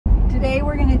today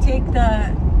we're going to take the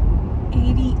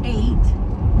 88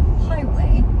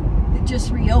 highway that just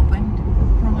reopened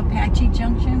from Apache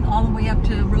Junction all the way up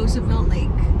to Roosevelt Lake.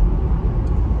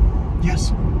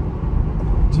 Yes.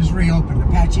 Just reopened.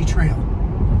 Apache Trail.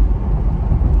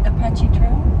 Apache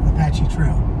Trail? Apache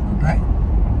Trail. Okay. Right?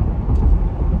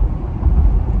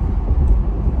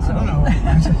 I don't know.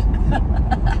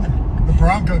 The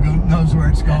Bronco knows where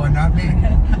it's going, not me.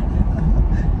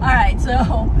 All right,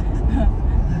 so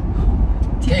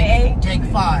today... Take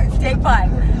five. Take five.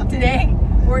 Today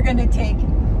we're going to take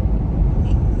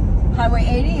Highway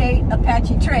 88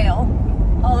 Apache Trail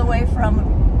all the way from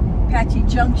Apache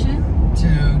Junction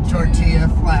to Tortilla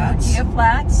Flats. Tortilla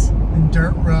Flats. And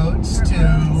dirt roads to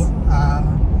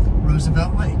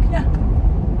Roosevelt Lake. Yeah.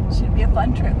 Should be a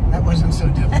fun trip. That wasn't so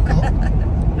difficult.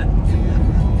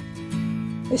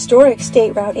 Historic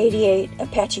State Route 88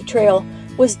 Apache Trail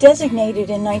was designated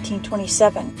in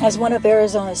 1927 as one of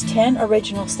Arizona's 10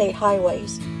 original state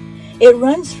highways. It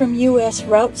runs from U.S.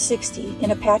 Route 60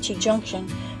 in Apache Junction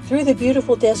through the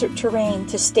beautiful desert terrain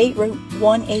to State Route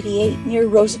 188 near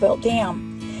Roosevelt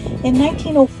Dam. In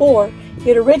 1904,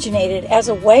 it originated as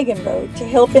a wagon road to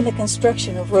help in the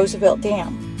construction of Roosevelt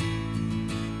Dam.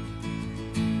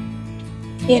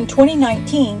 In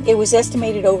 2019, it was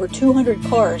estimated over 200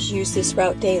 cars used this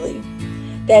route daily.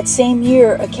 That same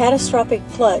year, a catastrophic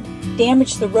flood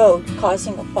damaged the road,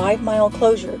 causing a 5-mile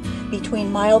closure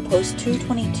between milepost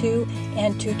 222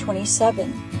 and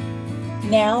 227.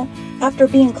 Now, after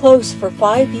being closed for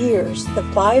 5 years, the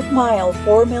 5-mile,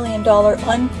 $4 million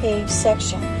unpaved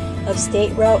section of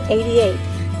State Route 88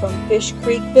 from Fish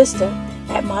Creek Vista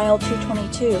at mile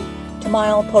 222 to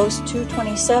milepost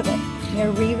 227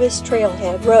 near Rivas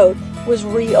Trailhead Road was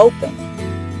reopened.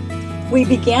 We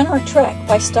began our trek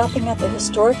by stopping at the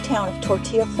historic town of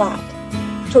Tortilla Flat.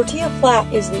 Tortilla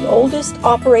Flat is the oldest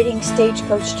operating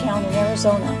stagecoach town in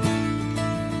Arizona.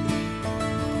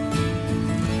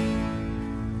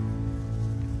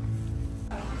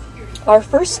 Our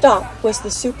first stop was the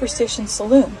Superstition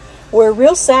Saloon, where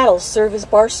real saddles serve as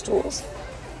bar stools.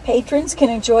 Patrons can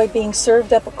enjoy being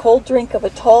served up a cold drink of a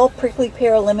tall prickly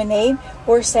pear lemonade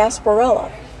or sarsaparilla.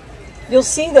 You'll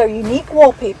see their unique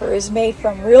wallpaper is made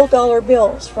from real dollar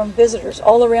bills from visitors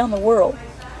all around the world.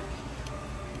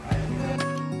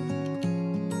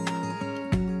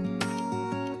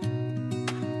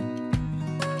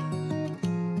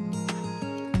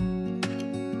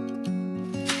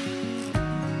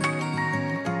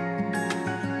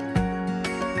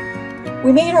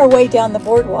 We made our way down the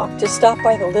boardwalk to stop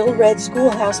by the Little Red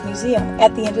Schoolhouse Museum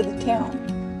at the end of the town.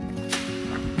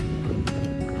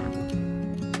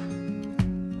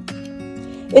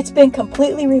 It's been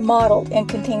completely remodeled and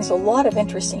contains a lot of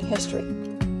interesting history.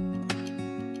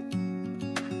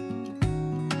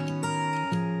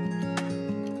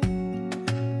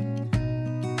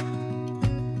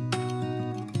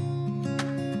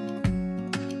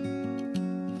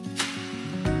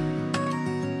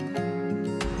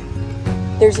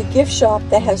 There's a gift shop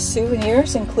that has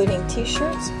souvenirs including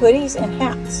t-shirts, hoodies, and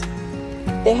hats.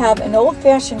 They have an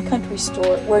old-fashioned country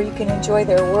store where you can enjoy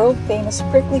their world-famous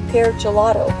prickly pear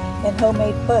gelato and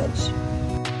homemade fudge.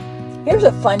 Here's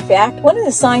a fun fact. One of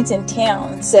the signs in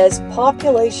town says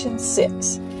population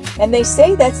 6, and they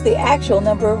say that's the actual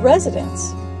number of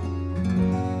residents.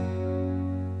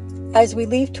 As we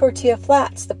leave Tortilla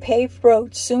Flats, the paved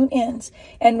road soon ends,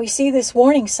 and we see this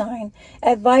warning sign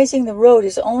advising the road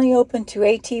is only open to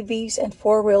ATVs and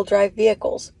four-wheel drive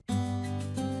vehicles.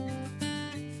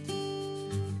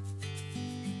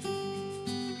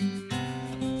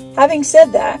 Having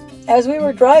said that, as we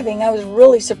were driving, I was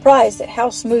really surprised at how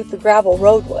smooth the gravel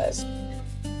road was.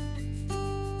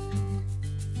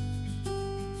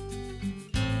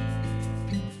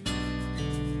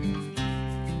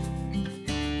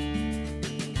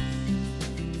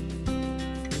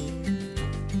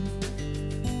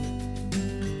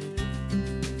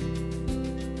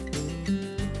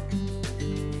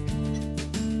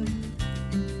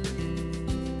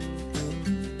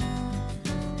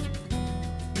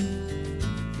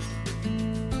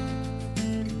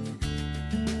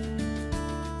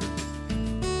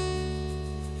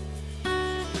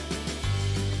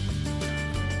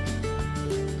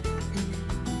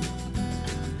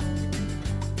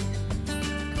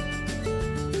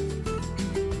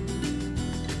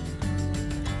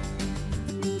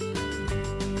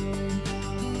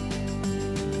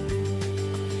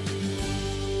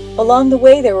 Along the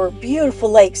way there were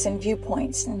beautiful lakes and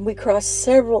viewpoints, and we crossed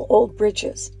several old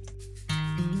bridges.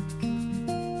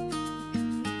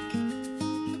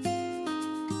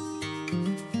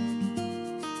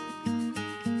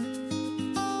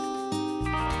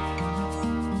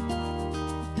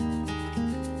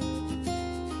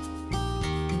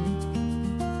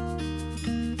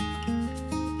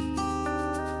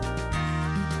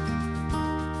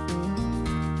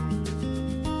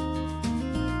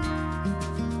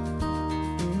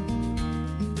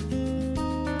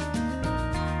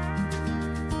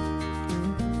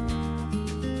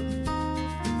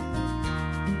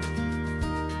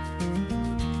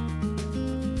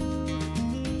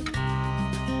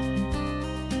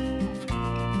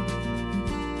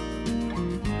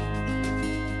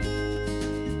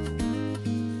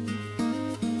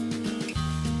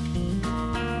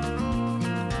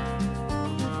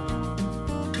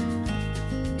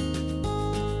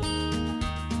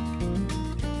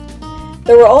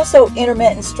 There were also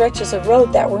intermittent stretches of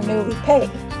road that were newly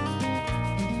paved.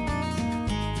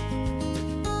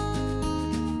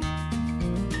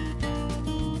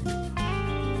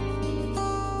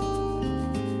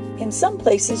 In some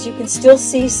places, you can still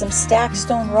see some stacked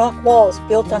stone rock walls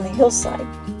built on the hillside.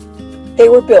 They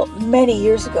were built many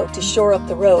years ago to shore up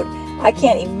the road. I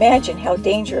can't imagine how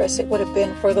dangerous it would have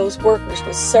been for those workers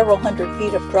with several hundred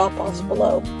feet of drop-offs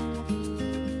below.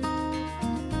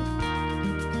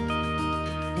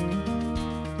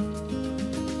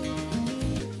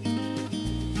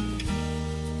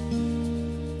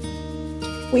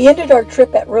 We ended our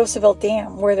trip at Roosevelt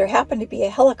Dam, where there happened to be a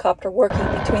helicopter working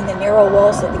between the narrow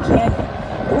walls of the canyon.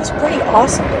 It was pretty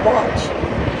awesome to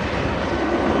watch.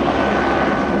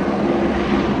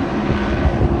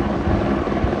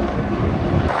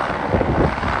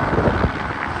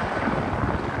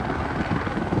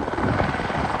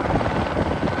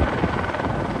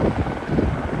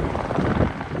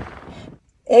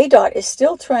 ADOT is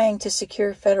still trying to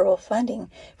secure federal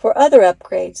funding for other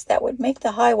upgrades that would make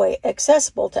the highway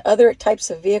accessible to other types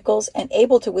of vehicles and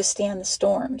able to withstand the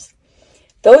storms.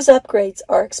 Those upgrades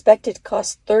are expected to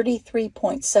cost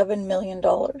 $33.7 million.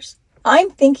 I'm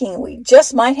thinking we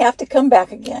just might have to come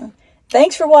back again.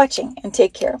 Thanks for watching and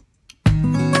take care.